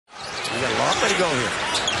got a long way to go here.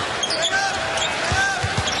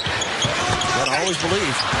 You gotta always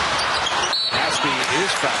believe. Casspi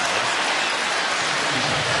is fouled.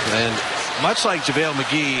 And much like JaVale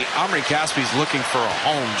McGee, Omri Casspi is looking for a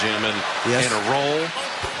home, Jim, and a role.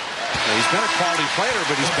 He's been a quality player,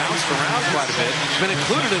 but he's bounced around quite a bit. He's been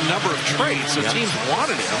included in a number of trades, so teams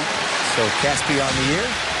wanted him. So Casspi on the year,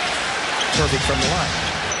 perfect from the line.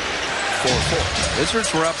 4-4.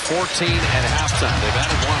 Wizards were up 14 at halftime. They've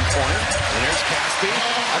added 1 point. And there's Casspi.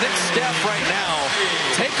 I think Steph right now,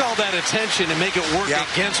 take all that attention and make it work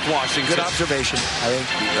against Washington. Good observation.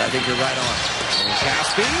 I think you're right on. And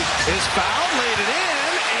Casspi is fouled, laid it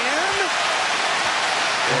in,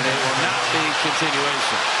 and it will not be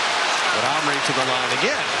continuation. But Omri to the line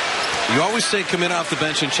again. You always say come in off the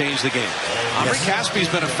bench and change the game. Omri Casspi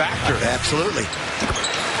has been a factor. Absolutely.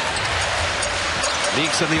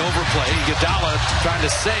 Meeks in the overplay. Iguodala trying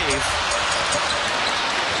to save.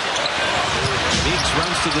 Meeks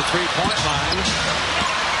runs to the three-point line.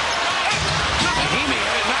 Mahimi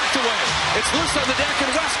had it knocked away. It's loose on the deck,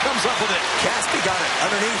 and West comes up with it. Casspi got it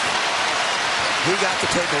underneath. He got the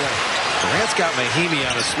takeaway. Durant's got Mahimi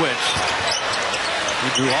on a switch. He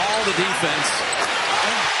drew all the defense.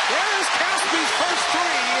 And there's Caspi's first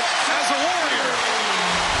three as a Warrior.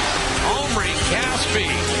 Omri Casspi,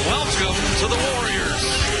 welcome to the Warriors.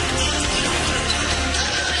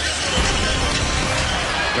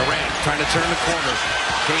 Durant trying to turn the corner.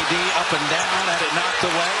 KD up and down, had it knocked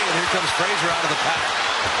away, and here comes Frazier out of the pack.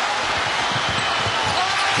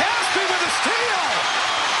 Casspi with a steal!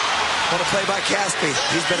 What a play by Casspi.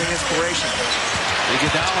 He's been an inspiration.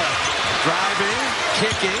 Iguodala driving,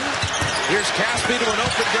 kicking. Here's Casspi to an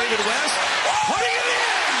open David West. Putting it in!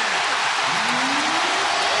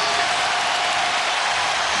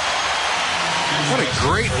 What a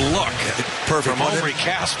great look Perfect from Omri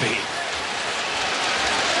Casspi.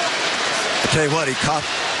 I tell you what, he caught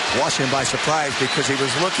Washington by surprise because he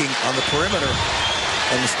was looking on the perimeter.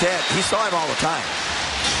 And instead, he saw him all the time.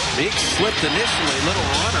 Meeks slipped initially, little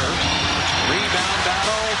runner. Rebound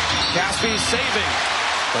battle. Casspi saving,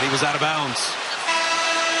 but he was out of bounds.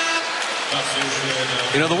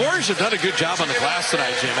 You know, the Warriors have done a good job on the glass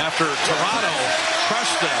tonight, Jim. After Toronto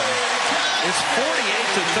crushed them, it's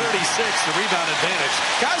 48-36, the rebound advantage.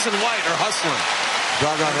 Guys in white are hustling.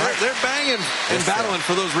 Doggone right. They're banging and battling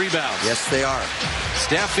for those rebounds. Yes, they are.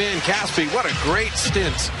 Steph in, Casspi, what a great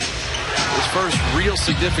stint. His first real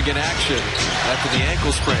significant action after the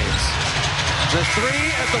ankle sprains. The three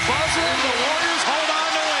at the buzzer, the Warriors